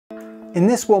In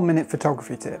this 1-minute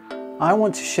photography tip, I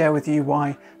want to share with you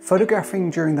why photographing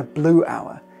during the blue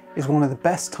hour is one of the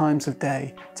best times of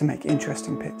day to make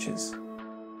interesting pictures.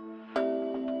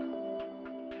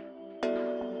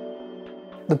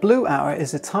 The blue hour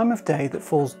is a time of day that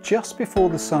falls just before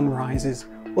the sun rises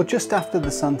or just after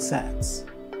the sun sets.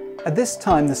 At this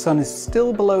time the sun is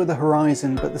still below the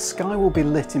horizon, but the sky will be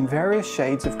lit in various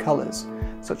shades of colours,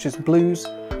 such as blues,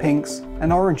 pinks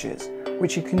and oranges,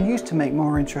 which you can use to make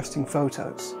more interesting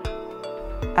photos.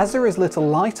 As there is little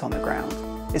light on the ground,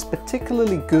 it's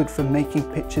particularly good for making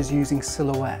pictures using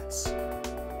silhouettes.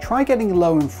 Try getting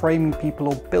low and framing people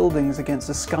or buildings against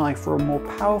the sky for a more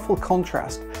powerful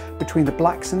contrast between the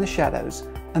blacks and the shadows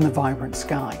and the vibrant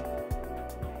sky.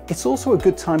 It's also a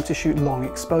good time to shoot long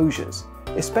exposures,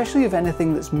 especially of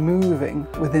anything that's moving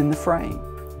within the frame.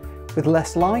 With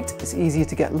less light, it's easier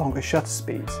to get longer shutter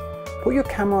speeds. Put your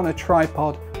camera on a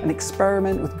tripod and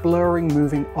experiment with blurring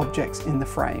moving objects in the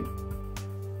frame.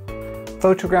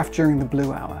 Photograph during the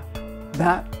blue hour.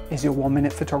 That is your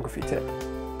 1-minute photography tip.